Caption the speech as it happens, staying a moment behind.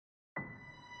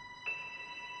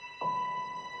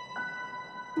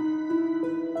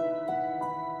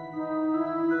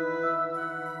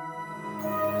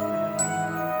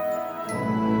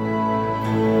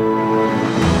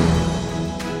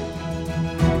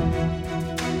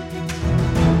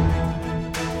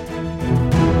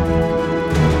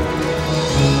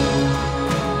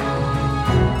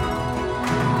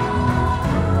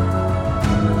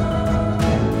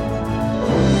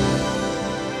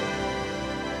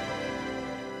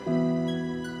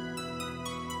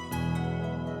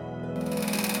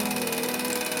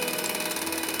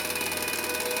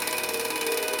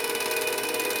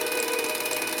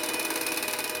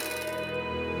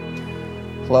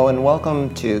Hello and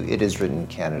welcome to It Is Written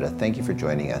Canada. Thank you for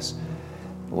joining us.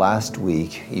 Last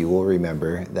week, you will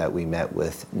remember that we met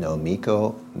with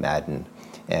Nomiko Madden,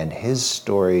 and his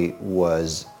story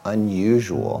was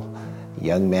unusual. A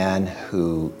young man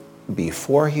who,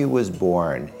 before he was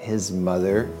born, his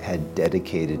mother had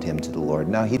dedicated him to the Lord.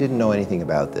 Now, he didn't know anything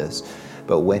about this,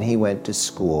 but when he went to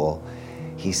school,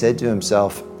 he said to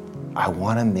himself, I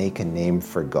want to make a name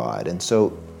for God. And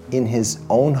so in his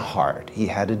own heart, he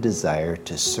had a desire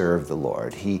to serve the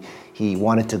Lord. He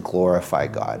wanted to glorify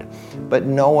God, but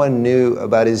no one knew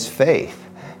about his faith.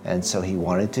 And so he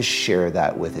wanted to share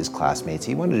that with his classmates.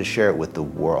 He wanted to share it with the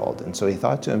world. And so he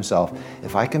thought to himself,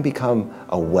 if I can become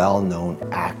a well-known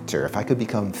actor, if I could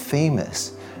become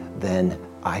famous, then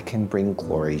I can bring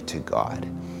glory to God.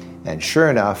 And sure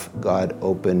enough, God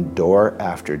opened door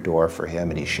after door for him,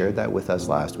 and he shared that with us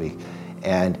last week.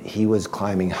 And he was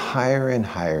climbing higher and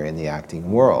higher in the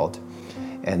acting world.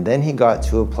 And then he got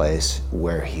to a place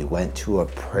where he went to a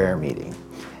prayer meeting,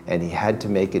 and he had to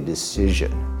make a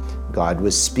decision. God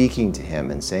was speaking to him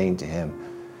and saying to him,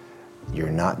 you're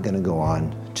not going to go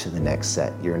on to the next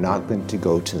set. You're not going to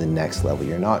go to the next level.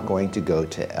 You're not going to go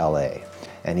to LA.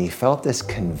 And he felt this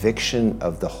conviction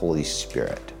of the Holy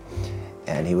Spirit.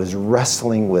 And he was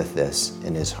wrestling with this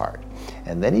in his heart.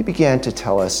 And then he began to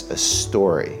tell us a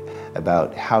story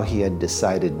about how he had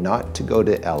decided not to go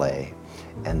to LA.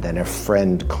 And then a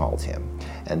friend called him.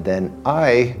 And then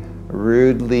I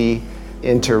rudely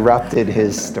interrupted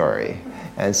his story.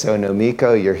 And so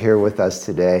Nomiko, you're here with us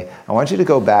today. I want you to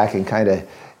go back and kind of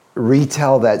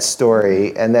retell that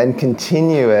story and then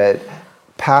continue it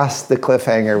past the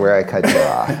cliffhanger where I cut you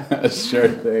off. Sure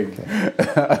thing.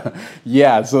 Okay.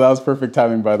 Yeah, so that was perfect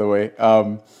timing, by the way.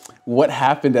 What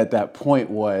happened at that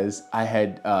point was I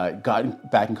had gotten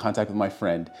back in contact with my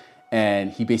friend,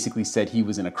 and he basically said he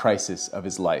was in a crisis of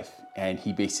his life. And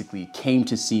he basically came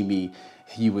to see me.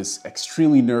 He was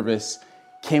extremely nervous,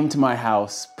 came to my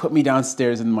house, put me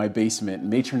downstairs in my basement,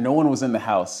 made sure no one was in the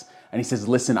house. And he says,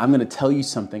 listen, I'm going to tell you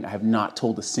something I have not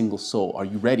told a single soul. Are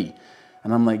you ready?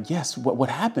 And I'm like, yes, what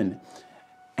happened?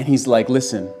 And he's like,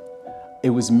 listen,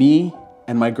 it was me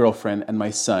and my girlfriend and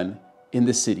my son in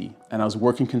the city, and I was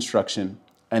working construction,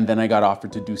 and then I got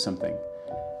offered to do something.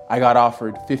 I got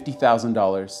offered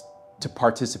 $50,000 to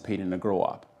participate in a grow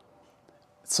op.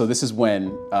 So this is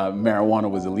when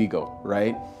marijuana was illegal,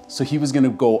 right? So he was gonna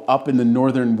go up in the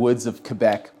northern woods of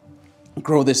Quebec,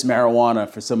 grow this marijuana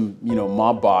for some,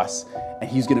 mob boss, and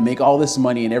he's gonna make all this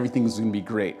money and everything was gonna be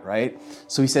great, right?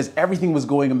 So he says everything was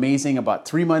going amazing. About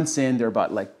 3 months in, they're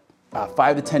about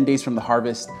 5 to 10 days from the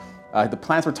harvest. The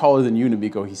plants were taller than you,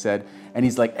 Nomiko, he said. And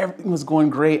he's like, everything was going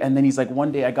great. And then he's like,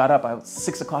 one day I got up, I was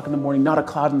 6 o'clock in the morning, not a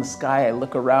cloud in the sky. I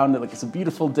look around, and it's a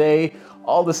beautiful day.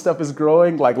 All this stuff is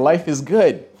growing, life is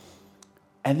good.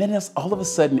 And then all of a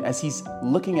sudden, as he's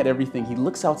looking at everything, he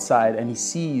looks outside and he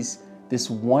sees this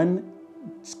one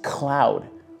cloud.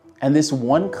 And this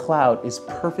one cloud is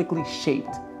perfectly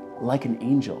shaped like an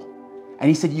angel. And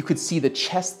he said you could see the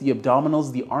chest, the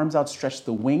abdominals, the arms outstretched,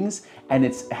 the wings, and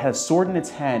it had a sword in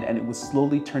its hand, and it was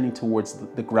slowly turning towards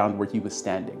the ground where he was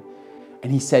standing.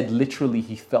 And he said literally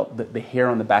he felt the hair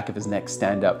on the back of his neck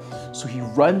stand up. So he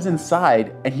runs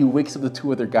inside and he wakes up the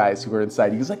 2 other guys who were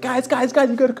inside. He was like, guys,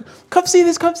 you gotta come see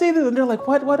this. And they're like,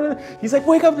 what? He's like,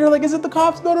 wake up. And they're like, is it the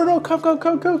cops? No,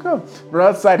 come. We're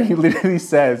outside, and he literally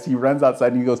says, he runs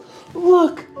outside and he goes,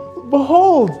 look,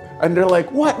 behold. And they're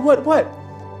like, what?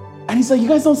 And he's like, you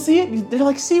guys don't see it? They're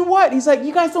like, see what? He's like,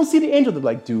 you guys don't see the angel. They're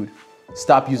like, dude,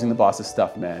 stop using the boss's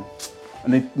stuff, man.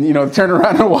 And they turn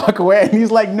around and walk away. And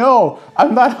he's like, no,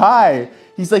 I'm not high.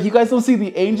 He's like, you guys don't see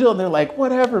the angel? And they're like,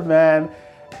 whatever, man.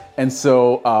 And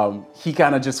so he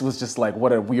kind of was just like,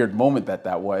 what a weird moment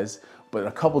that was. But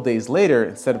a couple days later,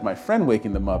 instead of my friend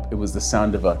waking them up, it was the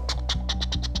sound of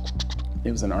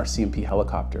it was an RCMP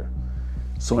helicopter.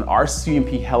 So an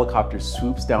RCMP helicopter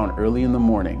swoops down early in the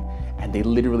morning, and they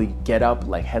literally get up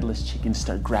like headless chickens,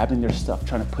 start grabbing their stuff,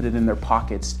 trying to put it in their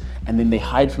pockets, and then they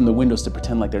hide from the windows to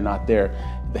pretend like they're not there.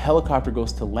 The helicopter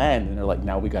goes to land, and they're like,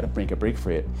 now we gotta make a break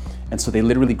for it. And so they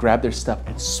literally grab their stuff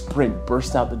and sprint,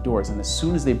 burst out the doors. And as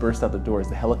soon as they burst out the doors,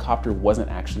 the helicopter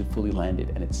wasn't actually fully landed,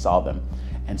 and it saw them.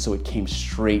 And so it came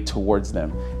straight towards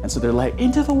them. And so they're like,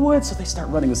 into the woods. So they start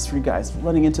running, those 3 guys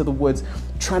running into the woods,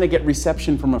 trying to get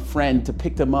reception from a friend to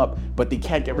pick them up, but they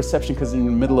can't get reception because they're in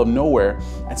the middle of nowhere.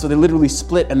 And so they literally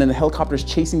split, and then the helicopter's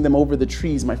chasing them over the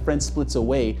trees. My friend splits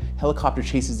away, helicopter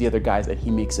chases the other guys, and he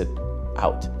makes it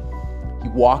out. He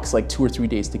walks 2 or 3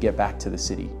 days to get back to the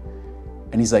city.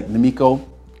 And he's like, Nomiko,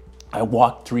 I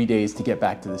walked 3 days to get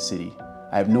back to the city.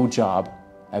 I have no job,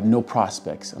 I have no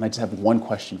prospects, and I just have one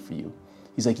question for you.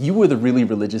 He's like, you were the really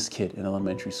religious kid in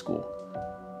elementary school.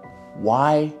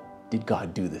 Why did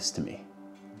God do this to me?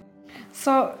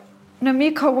 So,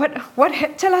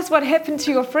 Namiko, tell us what happened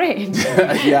to your friend.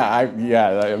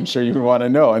 I'm sure you want to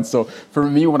know. And so for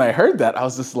me, when I heard that, I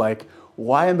was just like,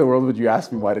 why in the world would you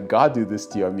ask me, why did God do this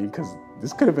to you? I mean, because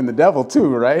this could have been the devil too,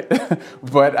 right?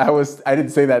 But I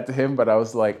didn't say that to him, but I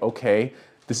was like, okay,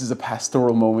 this is a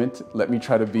pastoral moment. Let me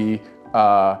try to be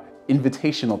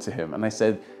invitational to him. And I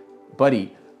said,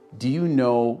 buddy, do you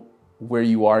know where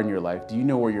you are in your life? Do you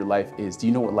know where your life is? Do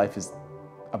you know what life is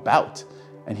about?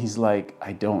 And he's like,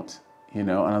 I don't, And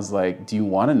I was like, do you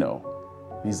want to know?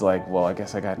 And he's like, well, I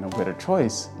guess I got no better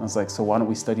choice. And I was like, so why don't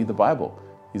we study the Bible?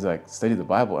 He's like, study the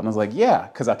Bible. And I was like, yeah,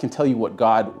 because I can tell you what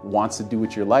God wants to do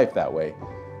with your life that way.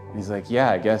 And he's like,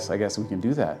 yeah, I guess we can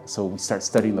do that. So we start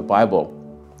studying the Bible.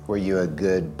 Were you a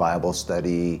good Bible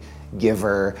study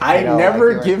giver? I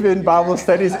never given Bible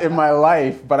studies in my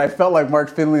life, but I felt like Mark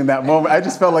Finley in that moment. I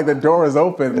just felt like the door was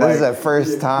open. This is the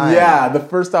first time. Yeah, the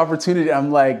first opportunity.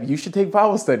 I'm like, you should take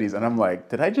Bible studies. And I'm like,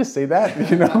 did I just say that?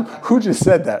 Who just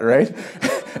said that, right?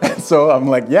 And so I'm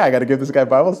like, yeah, I got to give this guy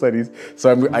Bible studies.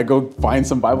 So I go find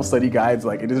some Bible study guides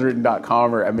like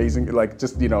itiswritten.com or amazing, like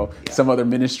just, some other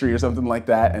ministry or something like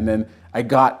that. And then I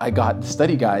got the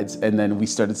study guides, and then we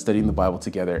started studying the Bible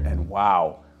together. And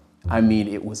wow, I mean,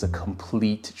 it was a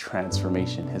complete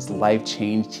transformation. His life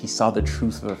changed. He saw the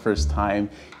truth for the first time.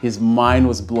 His mind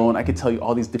was blown. I could tell you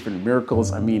all these different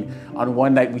miracles. I mean, on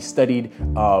one night we studied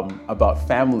about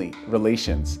family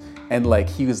relations. And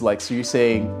he was like, so you're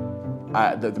saying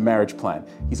the marriage plan.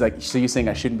 He's like, so you're saying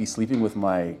I shouldn't be sleeping with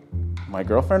my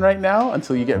girlfriend right now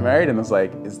until you get married? And I was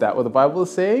like, is that what the Bible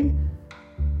is saying?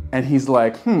 And he's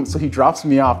like, So he drops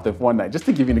me off the one night, just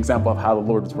to give you an example of how the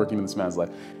Lord was working in this man's life.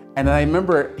 And I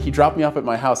remember he dropped me off at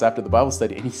my house after the Bible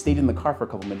study, and he stayed in the car for a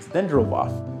couple minutes, then drove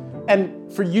off. And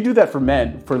you do that for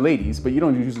ladies, but you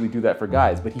don't usually do that for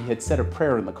guys. But he had said a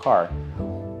prayer in the car.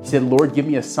 He said, Lord, give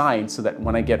me a sign so that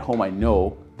when I get home, I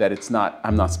know that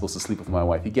I'm not supposed to sleep with my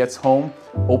wife. He gets home,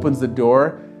 opens the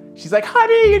door. She's like,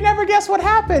 honey, you never guess what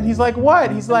happened. He's like,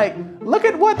 what? He's like, look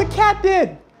at what the cat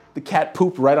did. The cat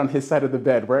pooped right on his side of the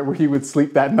bed, right where he would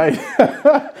sleep that night.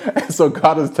 And so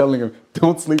God was telling him,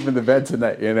 don't sleep in the bed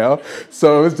tonight,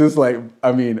 So it was just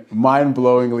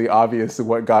mind-blowingly obvious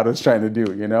what God was trying to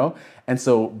do, And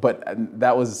so, but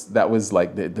that was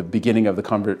like the beginning of the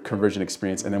conversion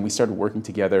experience. And then we started working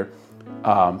together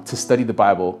to study the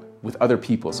Bible with other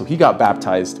people. So he got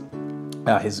baptized,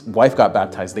 his wife got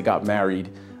baptized, they got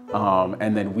married.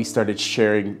 And then we started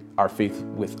sharing our faith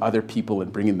with other people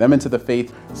and bringing them into the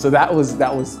faith. So that was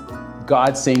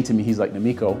God saying to me, he's like,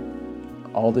 Namiko,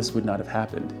 all this would not have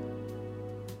happened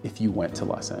if you went to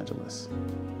Los Angeles.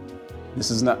 This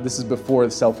is before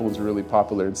the cell phones were really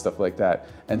popular and stuff like that.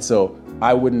 And so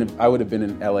I would have been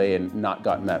in LA and not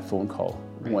gotten that phone call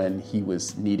when he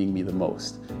was needing me the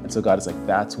most. And so God is like,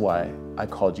 that's why I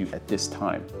called you at this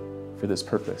time for this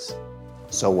purpose.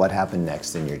 So what happened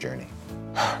next in your journey?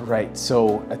 Right.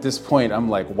 So at this point, I'm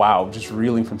like, wow, just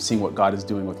reeling from seeing what God is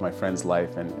doing with my friend's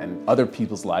life and other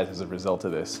people's lives as a result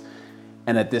of this.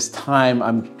 And at this time,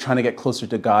 I'm trying to get closer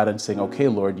to God and saying, okay,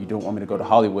 Lord, you don't want me to go to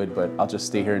Hollywood, but I'll just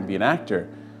stay here and be an actor.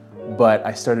 But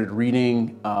I started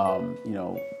reading,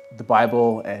 the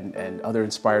Bible and other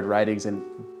inspired writings, and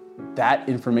that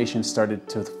information started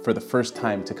to, for the first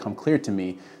time, to come clear to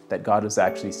me that God was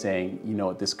actually saying,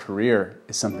 this career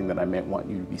is something that I might want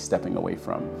you to be stepping away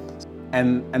from.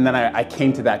 And then I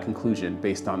came to that conclusion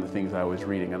based on the things I was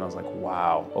reading, and I was like,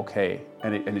 wow, okay.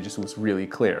 And it just was really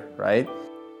clear, right?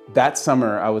 That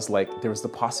summer, I was like, there was the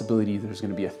possibility there was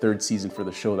going to be a third season for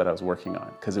the show that I was working on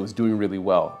because it was doing really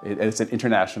well. It's an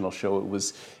international show. It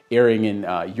was airing in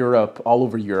Europe, all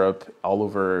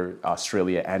over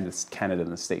Australia, and Canada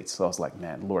and the States. So I was like,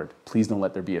 man, Lord, please don't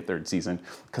let there be a third season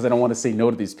because I don't want to say no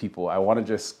to these people. I want to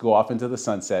just go off into the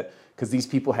sunset because these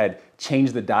people had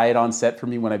changed the diet on set for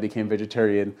me when I became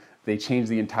vegetarian. They changed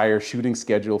the entire shooting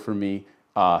schedule for me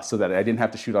so that I didn't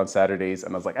have to shoot on Saturdays.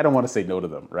 And I was like, I don't want to say no to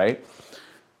them, right?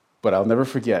 But I'll never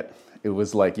forget, it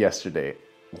was like yesterday,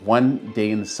 one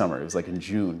day in the summer, it was like in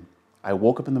June, I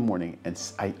woke up in the morning and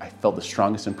I felt the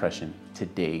strongest impression,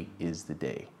 today is the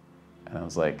day. And I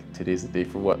was like, today's the day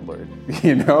for what, Lord?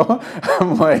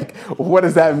 I'm like, what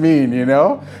does that mean,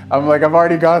 I'm like, I've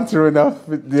already gone through enough,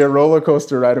 the roller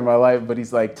coaster ride in my life, but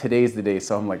he's like, today's the day.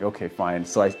 So I'm like, okay, fine.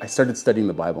 So I started studying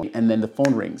the Bible, and then the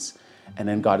phone rings. And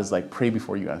then God is like, pray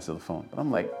before you answer the phone. But I'm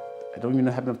like, I don't even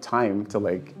have enough time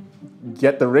to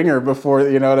get the ringer before,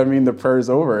 the prayer's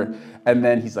over. And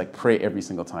then he's like, pray every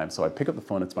single time. So I pick up the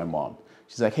phone, it's my mom.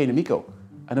 She's like, hey, Namiko,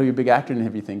 I know you're a big actor and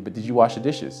everything, but did you wash the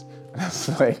dishes? And I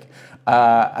was like,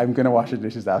 I'm gonna wash the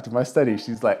dishes after my study.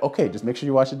 She's like, okay, just make sure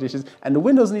you wash the dishes. And the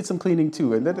windows need some cleaning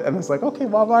too. And I was like, okay,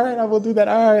 Mom, all right, I will do that.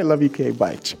 All right, love you, Kay,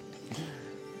 bye.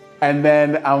 And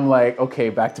then I'm like, okay,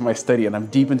 back to my study. And I'm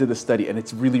deep into the study and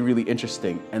it's really, really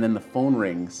interesting. And then the phone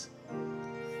rings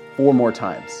 4 more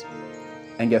times.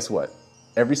 And guess what?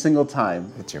 Every single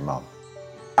time, It's your mom.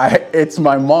 it's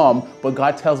my mom, but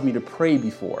God tells me to pray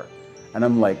before. And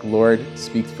I'm like, Lord,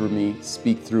 speak through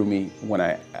me when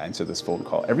I answer this phone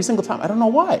call. Every single time, I don't know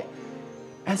why.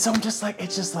 And so I'm just like,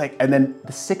 it's just like, and then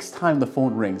the 6th time the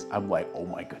phone rings, I'm like, oh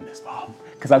my goodness, Mom.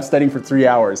 Because I'm studying for 3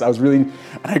 hours. And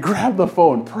I grab the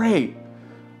phone, pray.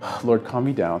 Lord, calm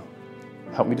me down.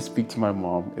 Help me to speak to my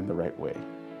mom in the right way.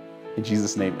 In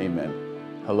Jesus' name, amen.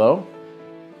 Hello?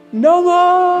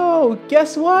 No,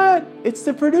 guess what? It's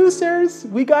the producers.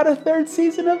 We got a 3rd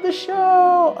season of the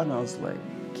show. And I was like,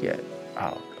 get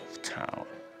out of town.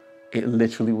 It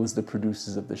literally was the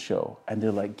producers of the show. And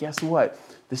they're like, guess what?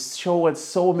 This show was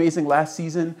so amazing last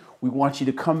season. We want you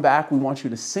to come back. We want you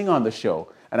to sing on the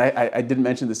show. And I didn't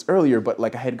mention this earlier, but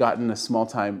like I had gotten a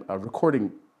small-time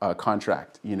recording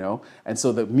contract, you know? And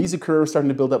so the music career was starting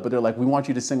to build up, but they're like, we want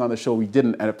you to sing on the show. We did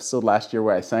an episode last year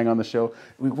where I sang on the show.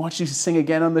 We want you to sing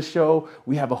again on the show.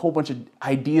 We have a whole bunch of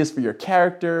ideas for your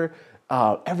character.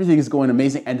 Everything is going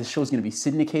amazing. And the show's going to be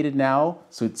syndicated now,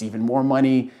 so it's even more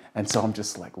money. And so I'm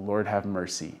just like, Lord, have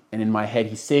mercy. And in my head,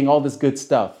 he's saying all this good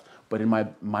stuff. But in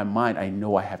my mind, I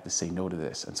know I have to say no to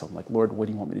this. And so I'm like, Lord, what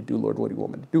do you want me to do? Lord, what do you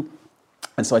want me to do?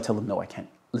 And so I tell him, no, I can't.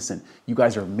 Listen, you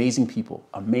guys are amazing people,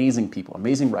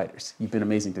 amazing writers. You've been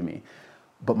amazing to me.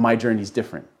 But my journey is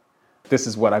different. This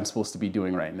is what I'm supposed to be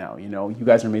doing right now. You know, you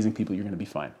guys are amazing people. You're going to be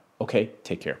fine. Okay,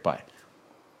 take care. Bye.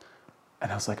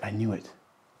 And I was like, I knew it.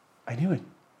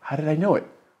 How did I know it?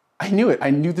 I knew it. I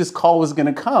knew this call was going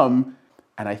to come.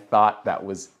 And I thought that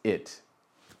was it.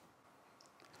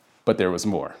 But there was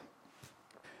more.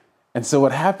 And so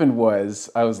what happened was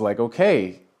I was like,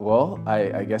 okay, well,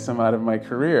 I guess I'm out of my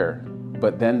career.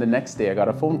 But then the next day I got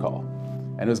a phone call.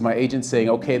 And it was my agent saying,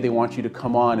 okay, they want you to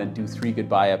come on and do 3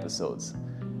 goodbye episodes.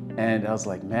 And I was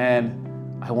like,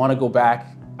 man, I want to go back.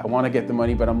 I want to get the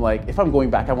money. But I'm like, if I'm going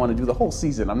back, I want to do the whole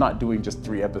season. I'm not doing just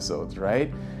 3 episodes,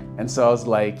 right? And so I was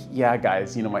like, yeah,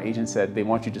 guys, you know, my agent said they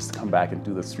want you just to come back and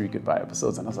do the 3 goodbye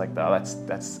episodes. And I was like, no,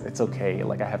 it's okay.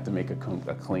 Like I have to make a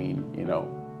clean, you know.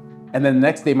 And then the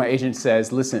next day my agent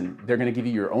says, listen, they're going to give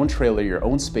you your own trailer, your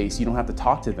own space. You don't have to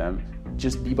talk to them.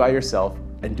 Just be by yourself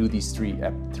and do these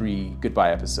 3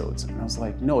 goodbye episodes. And I was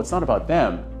like, no, it's not about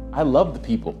them. I love the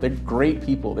people. They're great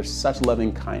people. They're such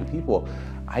loving, kind people.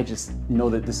 I just know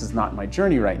that this is not my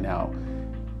journey right now.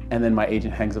 And then my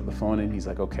agent hangs up the phone and he's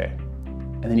like, okay.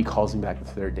 And then he calls me back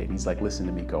the 3rd day and he's like, listen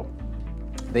to Miko.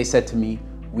 They said to me,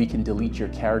 we can delete your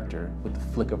character with the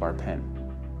flick of our pen.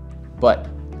 But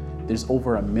there's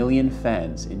over 1 million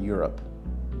fans in Europe.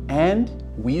 And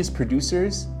we as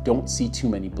producers don't see too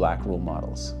many Black role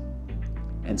models.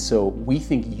 And so we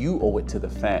think you owe it to the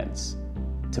fans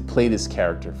to play this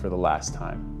character for the last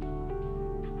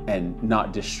time and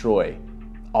not destroy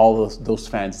all those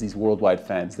fans, these worldwide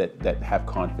fans that have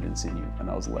confidence in you. And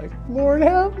I was like, Lord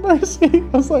have mercy.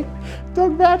 I was like,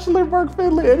 Doug Batchelor, Mark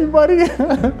Finley, anybody?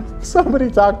 Somebody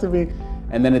talk to me.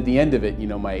 And then at the end of it, you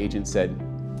know, my agent said,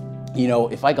 you know,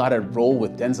 if I got a role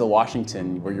with Denzel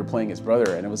Washington where you're playing his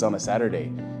brother and it was on a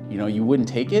Saturday, you know, you wouldn't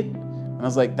take it? And I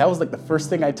was like, that was like the first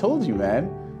thing I told you, man.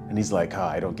 And he's like,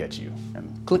 I don't get you.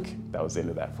 And click, that was the end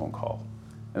of that phone call.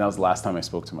 And that was the last time I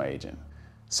spoke to my agent.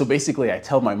 So basically I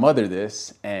tell my mother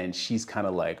this and she's kind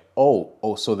of like,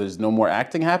 oh, so there's no more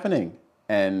acting happening?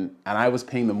 And I was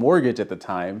paying the mortgage at the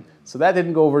time, so that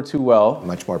didn't go over too well.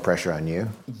 Much more pressure on you.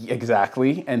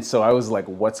 Exactly. And so I was like,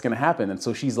 what's going to happen? And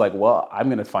so she's like, well, I'm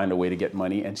going to find a way to get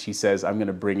money. And she says, I'm going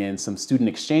to bring in some student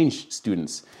exchange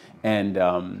students. And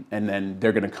then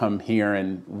they're going to come here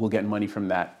and we'll get money from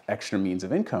that extra means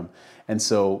of income. And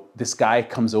so this guy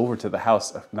comes over to the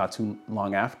house not too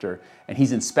long after, and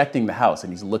he's inspecting the house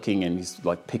and he's looking and he's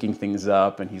like picking things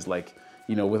up and he's like,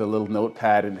 you know, with a little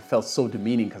notepad, and it felt so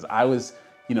demeaning because I was,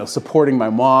 you know, supporting my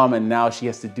mom and now she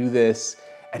has to do this.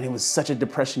 And it was such a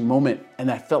depressing moment.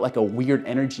 And I felt like a weird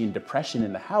energy and depression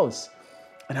in the house.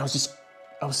 And I was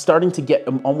starting to get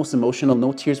almost emotional.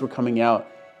 No tears were coming out.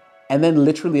 And then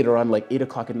literally at around like 8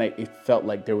 o'clock at night, it felt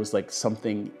like there was like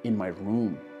something in my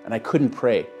room and I couldn't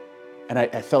pray. And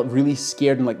I felt really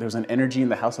scared and like there was an energy in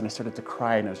the house and I started to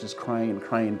cry and I was just crying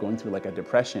and going through like a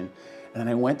depression. And then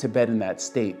I went to bed in that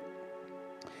state.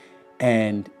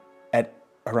 And at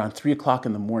around 3 o'clock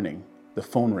in the morning, the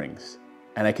phone rings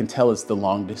and I can tell it's the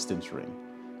long distance ring.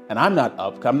 And I'm not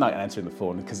up, I'm not answering the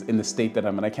phone because in the state that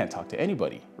I'm in, I can't talk to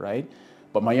anybody, right?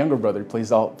 But my younger brother plays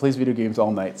video games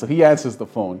all night. So he answers the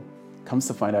phone, comes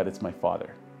to find out it's my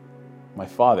father. My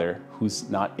father, who's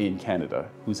not in Canada,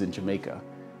 who's in Jamaica.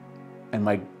 And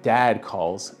my dad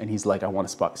calls and he's like, I want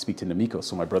to speak to Namiko.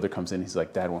 So my brother comes in, he's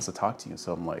like, Dad wants to talk to you.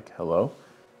 So I'm like, hello?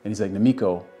 And he's like,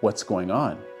 Namiko, what's going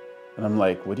on? And I'm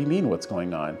like, what do you mean what's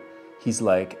going on? He's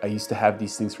like, I used to have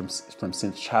these things from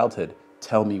since childhood.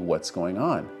 Tell me what's going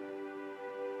on.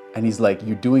 And he's like,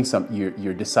 you're doing something,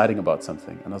 you're deciding about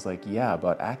something. And I was like, yeah,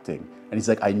 about acting. And he's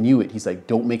like, I knew it. He's like,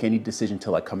 don't make any decision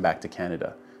till I come back to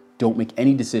Canada. Don't make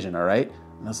any decision, all right?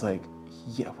 And I was like,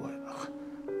 yeah, what?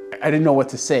 I didn't know what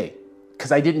to say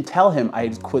because I didn't tell him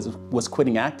I was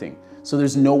quitting acting. So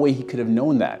there's no way he could have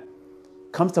known that.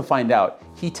 Comes to find out,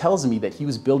 he tells me that he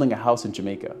was building a house in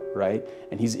Jamaica, right?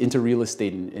 And he's into real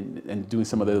estate and doing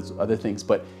some of those other things.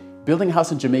 But building a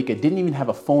house in Jamaica, didn't even have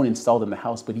a phone installed in the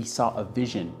house, but he saw a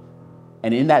vision.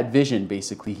 And in that vision,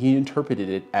 basically, he interpreted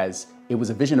it as, it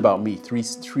was a vision about me, three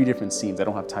different scenes. I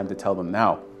don't have time to tell them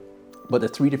now. But the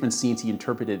 3 different scenes he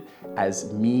interpreted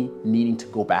as me needing to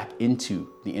go back into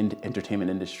the entertainment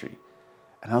industry.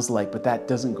 And I was like, but that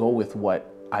doesn't go with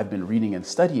what I've been reading and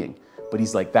studying. But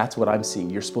he's like, that's what I'm seeing.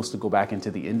 You're supposed to go back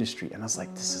into the industry. And I was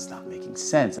like, this is not making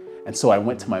sense. And so I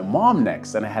went to my mom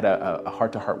next and I had a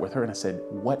heart-to-heart with her and I said,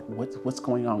 what's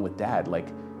going on with Dad?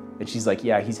 And she's like,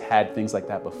 yeah, he's had things like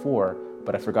that before,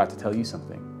 but I forgot to tell you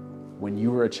something. When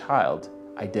you were a child,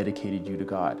 I dedicated you to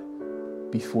God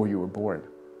before you were born.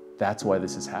 That's why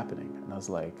this is happening. And I was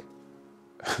like,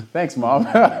 thanks, Mom.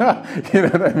 You know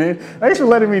what I mean? Thanks for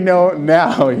letting me know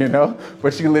now, you know?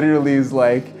 But she literally is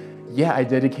like, yeah, I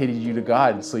dedicated you to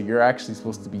God. So you're actually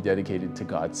supposed to be dedicated to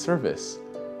God's service.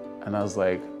 And I was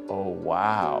like, oh,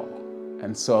 wow.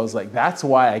 And so I was like, that's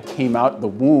why I came out the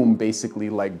womb basically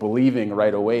like believing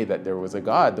right away that there was a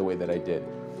God the way that I did.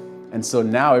 And so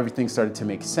now everything started to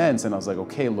make sense. And I was like,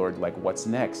 okay, Lord, like what's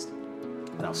next?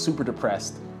 And I was super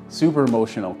depressed, super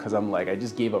emotional because I'm like, I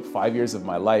just gave up 5 years of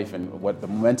my life and what the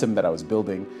momentum that I was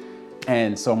building.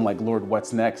 And so I'm like, Lord,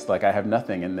 what's next? Like I have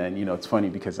nothing. And then, you know, it's funny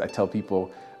because I tell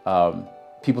people,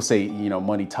 people say, you know,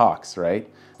 money talks, right?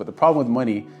 But the problem with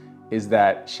money is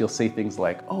that she'll say things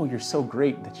like, oh, you're so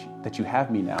great that you have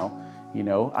me now. You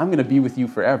know, I'm going to be with you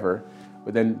forever.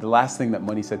 But then the last thing that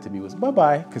money said to me was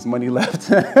bye-bye, because money left.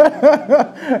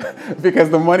 Because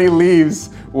the money leaves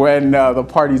when the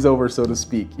party's over, so to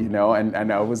speak, you know,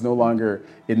 and I was no longer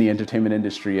in the entertainment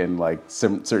industry and like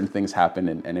certain things happened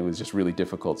and it was just really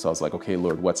difficult. So I was like, okay,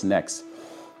 Lord, what's next?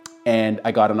 And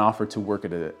I got an offer to work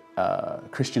at a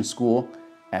Christian school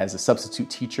as a substitute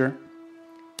teacher.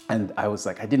 And I was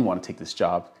like, I didn't want to take this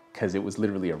job because it was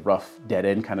literally a rough, dead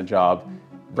end kind of job.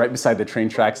 Right beside the train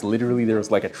tracks, literally there was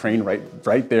like a train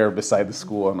right there beside the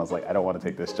school. And I was like, I don't want to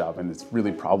take this job. And it's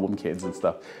really problem kids and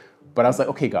stuff. But I was like,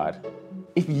 okay, God,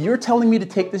 if you're telling me to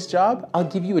take this job, I'll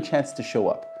give you a chance to show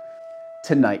up.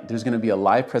 Tonight, there's going to be a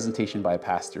live presentation by a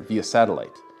pastor via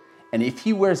satellite. And if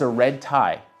he wears a red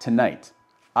tie tonight,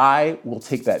 I will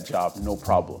take that job, no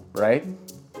problem, right?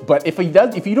 But if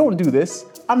you don't do this,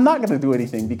 I'm not gonna do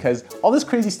anything because all this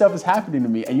crazy stuff is happening to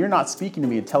me and you're not speaking to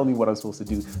me and telling me what I'm supposed to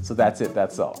do. So that's it,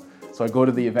 that's all. So I go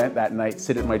to the event that night,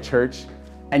 sit at my church,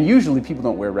 and usually people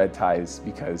don't wear red ties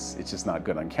because it's just not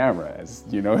good on camera, as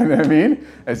you know what I mean?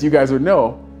 As you guys would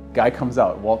know, guy comes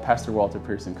out, Pastor Walter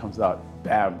Pearson comes out,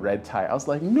 bam, red tie. I was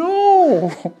like, no!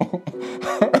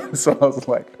 So I was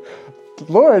like,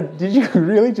 Lord, did you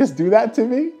really just do that to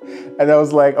me? And I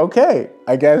was like, okay,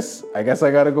 I guess I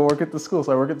gotta go work at the school.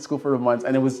 So I worked at the school for a month,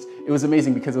 and it was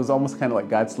amazing because it was almost kind of like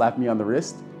God slapped me on the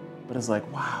wrist, but it's like,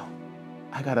 wow,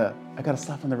 I got a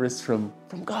slap on the wrist from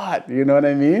God, you know what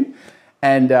I mean?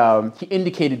 And he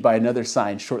indicated by another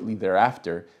sign shortly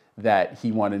thereafter that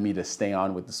he wanted me to stay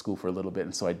on with the school for a little bit,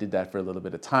 and so I did that for a little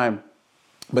bit of time.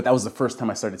 But that was the first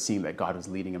time I started seeing that God was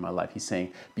leading in my life. He's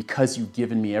saying, because you've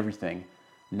given me everything,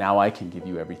 now I can give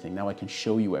you everything. Now I can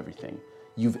show you everything.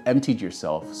 You've emptied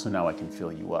yourself, so now I can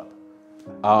fill you up.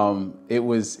 It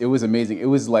was amazing. It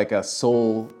was like a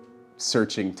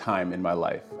soul-searching time in my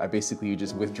life. I basically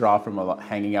just withdraw from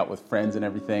hanging out with friends and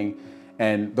everything.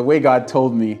 And the way God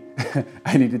told me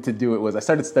I needed to do it was I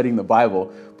started studying the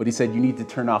Bible, but he said, you need to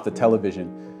turn off the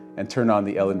television and turn on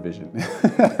the Ellen Vision.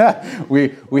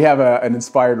 we have an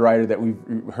inspired writer that we've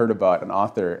heard about, an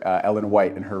author, Ellen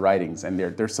White, and her writings, and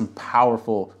there's some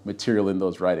powerful material in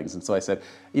those writings. And so I said,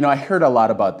 you know, I heard a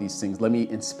lot about these things. Let me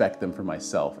inspect them for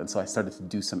myself. And so I started to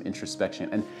do some introspection.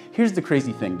 And here's the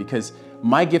crazy thing, because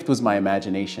my gift was my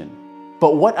imagination.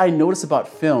 But what I notice about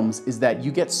films is that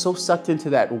you get so sucked into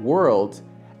that world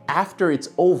after it's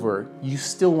over, you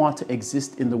still want to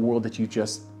exist in the world that you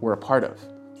just were a part of,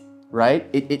 right?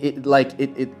 It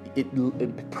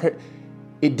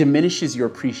diminishes your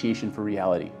appreciation for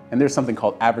reality. And there's something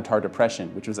called Avatar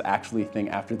depression, which was actually a thing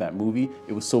after that movie.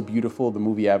 It was so beautiful, the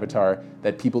movie Avatar,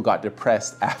 that people got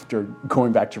depressed after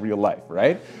going back to real life,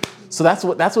 right? So that's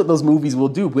what those movies will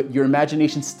do, but your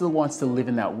imagination still wants to live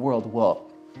in that world. Well,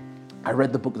 I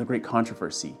read the book, The Great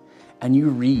Controversy, and you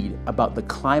read about the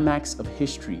climax of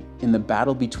history in the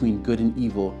battle between good and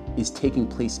evil is taking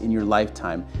place in your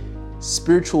lifetime.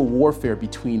 Spiritual warfare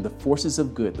between the forces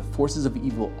of good, the forces of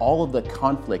evil, all of the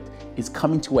conflict is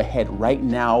coming to a head right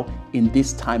now in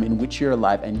this time in which you're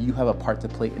alive, and you have a part to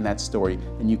play in that story,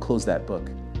 and you close that book.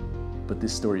 But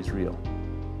this story is real.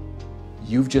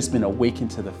 You've just been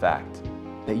awakened to the fact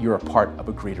that you're a part of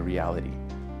a greater reality.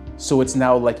 So it's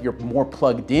now like you're more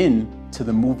plugged in to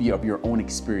the movie of your own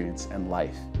experience and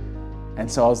life.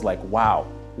 And so I was like, wow,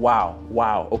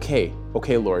 okay,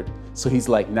 Lord. So he's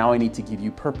like, now I need to give you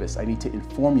purpose. I need to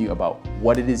inform you about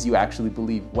what it is you actually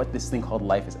believe, what this thing called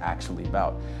life is actually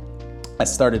about. I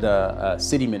started a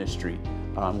city ministry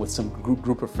with some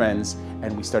group of friends,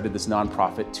 and we started this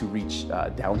nonprofit to reach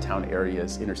downtown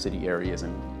areas, inner city areas,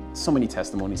 and so many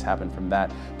testimonies happened from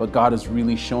that. But God is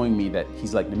really showing me that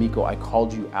he's like, Namiko, I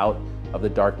called you out of the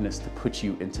darkness to put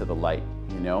you into the light,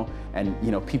 you know? And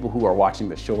people who are watching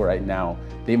the show right now,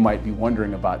 they might be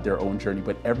wondering about their own journey,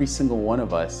 but every single one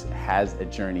of us has a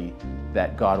journey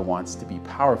that God wants to be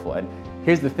powerful. And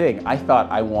here's the thing, I thought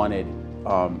I wanted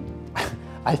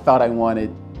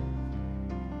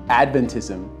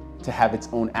Adventism to have its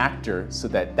own actor so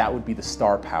that would be the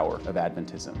star power of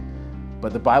Adventism.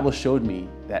 But the Bible showed me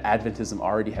that Adventism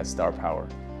already has star power,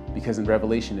 because in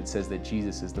Revelation it says that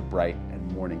Jesus is the bright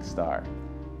and morning star.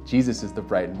 Jesus is the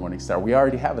bright and morning star. We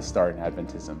already have a star in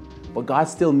Adventism, but God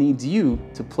still needs you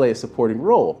to play a supporting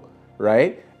role,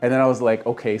 right? And then I was like,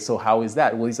 okay, so how is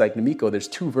that? Well, he's like, Namiko, there's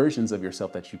two versions of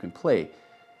yourself that you can play.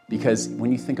 Because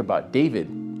when you think about David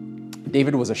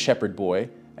was a shepherd boy,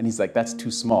 and he's like, that's too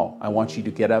small. I want you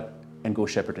to get up and go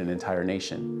shepherd an entire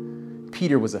nation.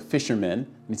 Peter was a fisherman,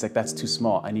 and he's like, that's too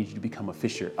small. I need you to become a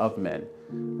fisher of men,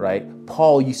 right?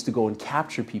 Paul used to go and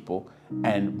capture people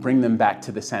and bring them back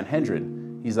to the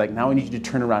Sanhedrin. He's like, now I need you to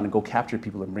turn around and go capture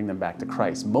people and bring them back to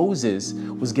Christ. Moses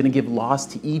was going to give laws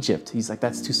to Egypt. He's like,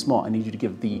 that's too small. I need you to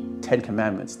give the 10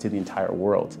 Commandments to the entire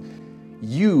world.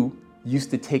 You used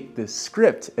to take the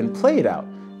script and play it out.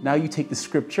 Now you take the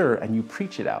scripture and you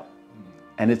preach it out.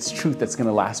 And it's truth that's going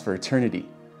to last for eternity.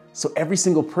 So every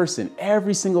single person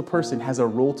has a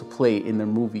role to play in their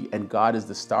movie, and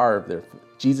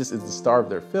Jesus is the star of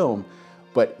their film,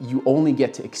 but you only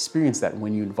get to experience that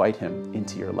when you invite him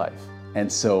into your life.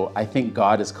 And so I think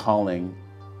God is calling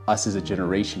us as a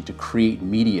generation to create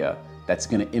media that's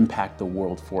going to impact the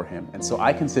world for him. And so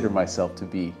I consider myself to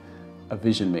be a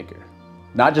vision maker,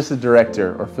 not just a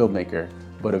director or filmmaker,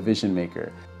 but a vision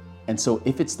maker. And so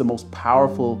if it's the most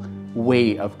powerful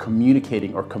way of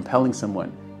communicating or compelling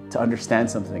someone to understand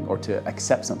something or to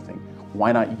accept something,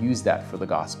 why not use that for the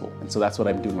gospel? And so that's what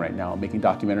I'm doing right now. I'm making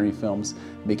documentary films,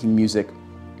 making music,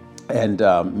 and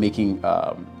making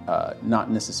not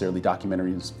necessarily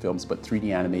documentary films, but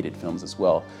 3D animated films as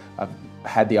well. I've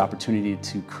had the opportunity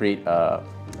to create a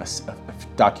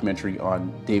documentary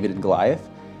on David and Goliath,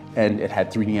 and it had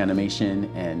 3D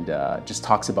animation and just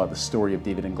talks about the story of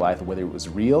David and Goliath, whether it was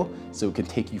real, so it can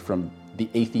take you from the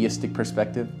atheistic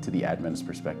perspective to the Adventist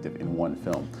perspective in one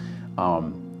film.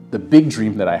 The big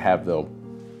dream that I have, though,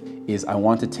 is I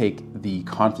want to take the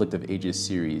Conflict of Ages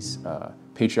series,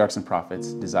 Patriarchs and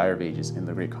Prophets, Desire of Ages, and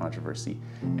The Great Controversy,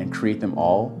 and create them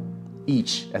all,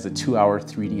 each as a 2-hour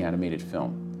 3D animated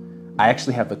film. I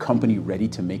actually have the company ready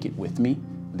to make it with me.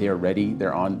 They are ready,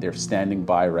 they're standing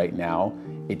by right now.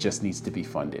 It just needs to be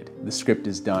funded. The script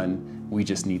is done. We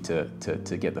just need to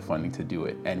get the funding to do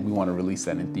it. And we want to release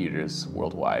that in theaters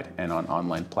worldwide and on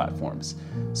online platforms.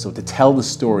 So to tell the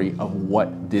story of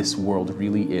what this world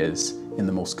really is in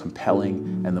the most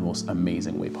compelling and the most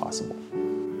amazing way possible.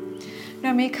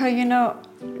 Namiko,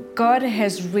 God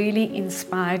has really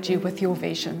inspired you with your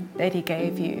vision that he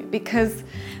gave you, because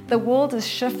the world has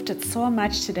shifted so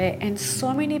much today and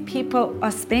so many people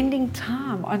are spending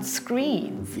time on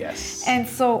screens. Yes. And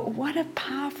so what a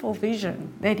powerful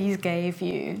vision that he gave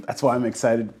you. That's why I'm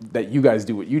excited that you guys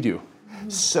do what you do.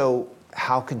 So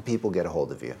how can people get a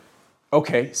hold of you?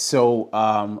 Okay, so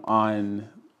online,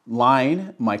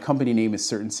 my company name is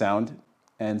Certain Sound.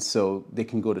 And so they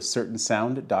can go to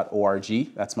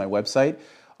certainsound.org. That's my website.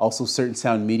 Also, Certain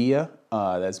Sound Media,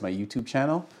 that's my YouTube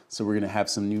channel. So we're going to have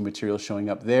some new material showing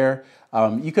up there.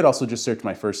 You could also just search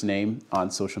my first name on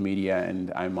social media,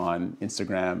 and I'm on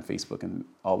Instagram, Facebook, and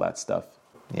all that stuff.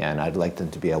 Yeah, and I'd like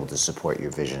them to be able to support your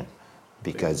vision,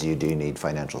 because you do need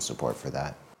financial support for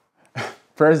that.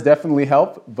 Prayers definitely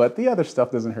help, but the other stuff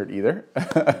doesn't hurt either.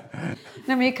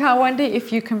 Namiko, I wonder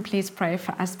if you can please pray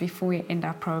for us before we end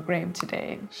our program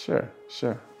today. Sure.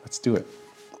 Let's do it.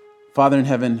 Father in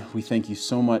heaven, we thank you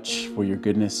so much for your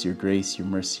goodness, your grace, your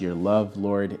mercy, your love,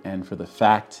 Lord, and for the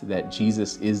fact that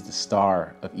Jesus is the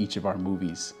star of each of our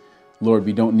movies. Lord,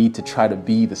 we don't need to try to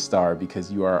be the star because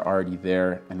you are already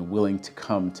there and willing to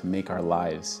come to make our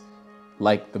lives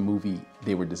like the movie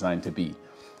they were designed to be.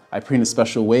 I pray in a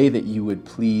special way that you would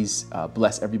please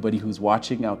bless everybody who's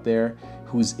watching out there,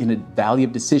 who's in a valley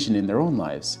of decision in their own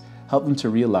lives. Help them to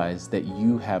realize that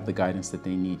you have the guidance that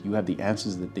they need, you have the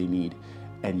answers that they need,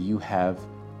 and you have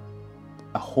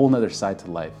a whole nother side to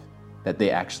life that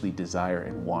they actually desire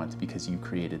and want because you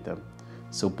created them.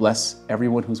 So bless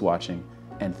everyone who's watching,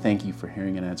 and thank you for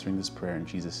hearing and answering this prayer in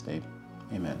Jesus' name.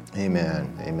 Amen.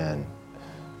 Amen. Amen.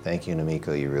 Thank you,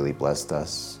 Namiko. You really blessed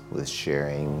us with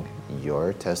sharing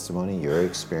your testimony, your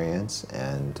experience,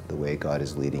 and the way God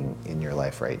is leading in your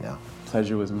life right now.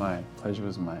 Pleasure was mine. Pleasure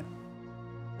was mine.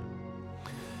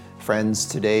 Friends,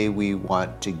 today we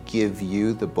want to give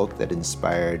you the book that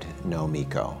inspired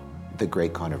Namiko, The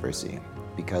Great Controversy.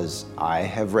 Because I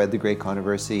have read The Great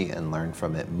Controversy and learned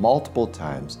from it multiple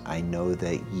times, I know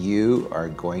that you are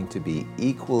going to be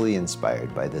equally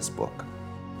inspired by this book.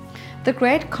 The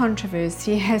Great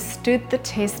Controversy has stood the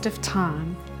test of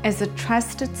time as a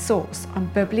trusted source on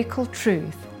biblical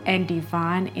truth and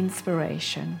divine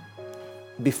inspiration.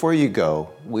 Before you go,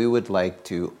 we would like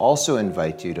to also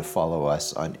invite you to follow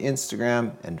us on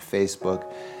Instagram and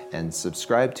Facebook and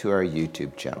subscribe to our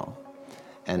YouTube channel.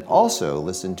 And also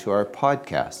listen to our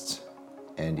podcasts.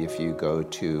 And if you go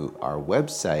to our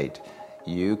website,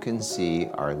 you can see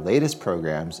our latest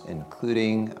programs,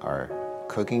 including our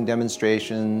cooking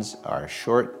demonstrations, our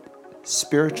short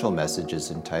spiritual messages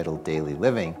entitled Daily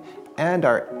Living, and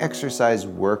our exercise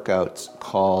workouts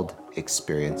called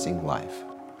Experiencing Life.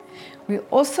 We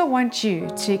also want you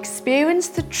to experience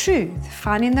the truth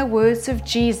found in the words of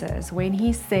Jesus when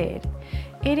he said,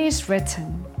 "It is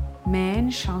written, man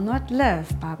shall not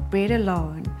live by bread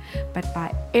alone, but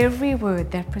by every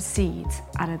word that proceeds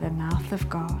out of the mouth of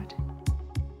God."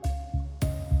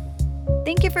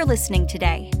 Thank you for listening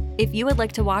today. If you would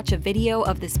like to watch a video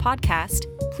of this podcast,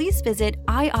 please visit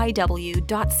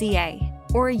iiw.ca,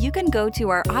 or you can go to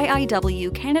our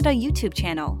IIW Canada YouTube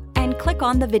channel and click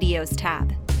on the Videos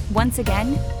tab. Once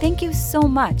again, thank you so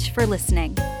much for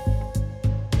listening.